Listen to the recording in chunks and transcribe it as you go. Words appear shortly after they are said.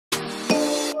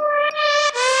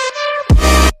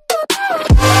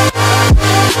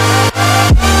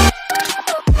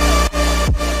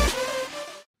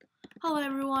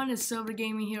it's Silver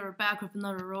Gaming here. We're back with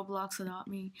another Roblox Adopt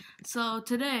Me. So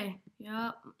today,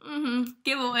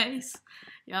 giveaways.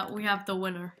 Yeah, we have the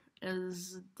winner.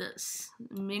 Is this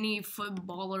Mini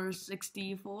Footballer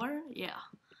 64? Yeah.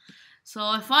 So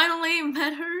I finally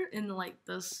met her in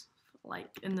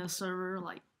in the server.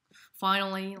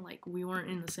 Finally, we weren't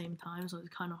in the same time, so it's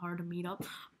kind of hard to meet up.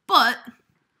 But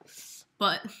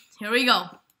here we go.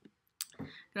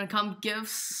 Gonna come give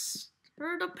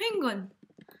her the penguin.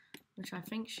 Which I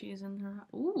think she's in her.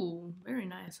 Ooh, very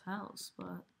nice house,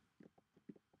 but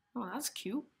oh, that's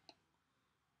cute.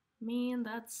 Man,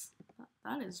 that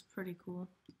is pretty cool.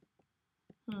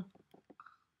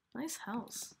 Nice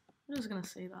house. I'm just gonna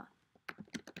say that.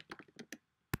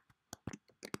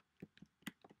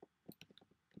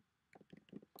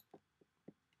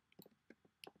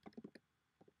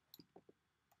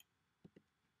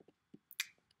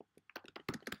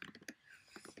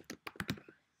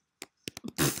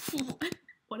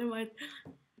 What am I?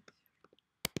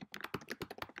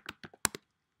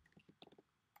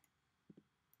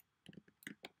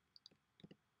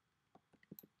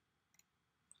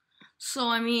 So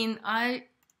I mean,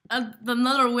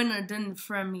 another winner didn't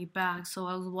friend me back, so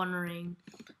I was wondering.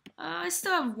 I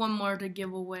still have one more to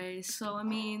give away, so I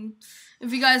mean,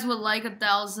 if you guys would like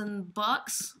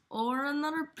 $1,000 or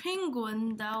another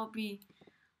penguin, that would be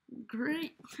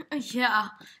great. Yeah,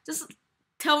 just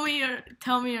tell me your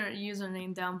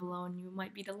username down below, and you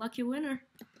might be the lucky winner.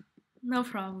 No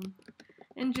problem.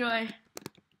 Enjoy.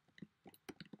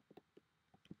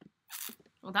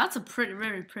 Well, that's a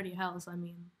very pretty house. I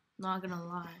mean, not gonna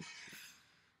lie.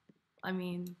 I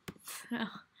mean,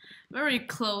 very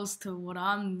close to what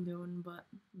I'm doing, but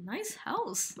nice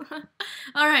house.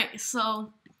 Alright,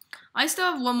 so I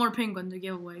still have one more penguin to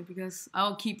give away because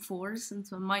I'll keep 4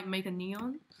 since I might make a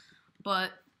neon.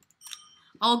 But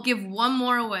I'll give one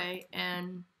more away,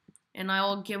 and I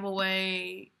will give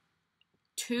away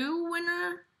 2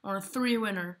 winner or 3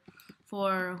 winner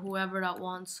for whoever that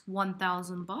wants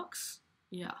 $1,000.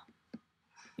 Yeah.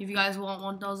 If you guys want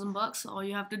 $1,000, all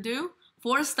you have to do,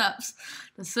 4 steps.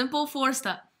 The simple 4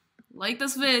 step. Like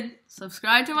this vid,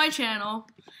 subscribe to my channel,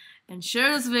 and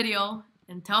share this video,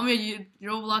 and tell me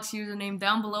your Roblox username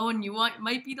down below, and you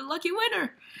might be the lucky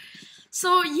winner.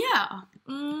 So yeah,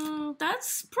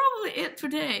 that's probably it for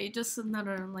today. Just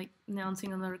another,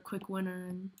 announcing another quick winner,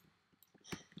 and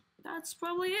that's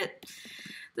probably it.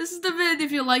 This is the vid.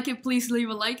 If you like it, please leave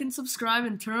a like and subscribe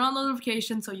and turn on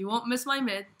notifications so you won't miss my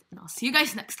vid. And I'll see you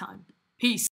guys next time.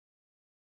 Peace.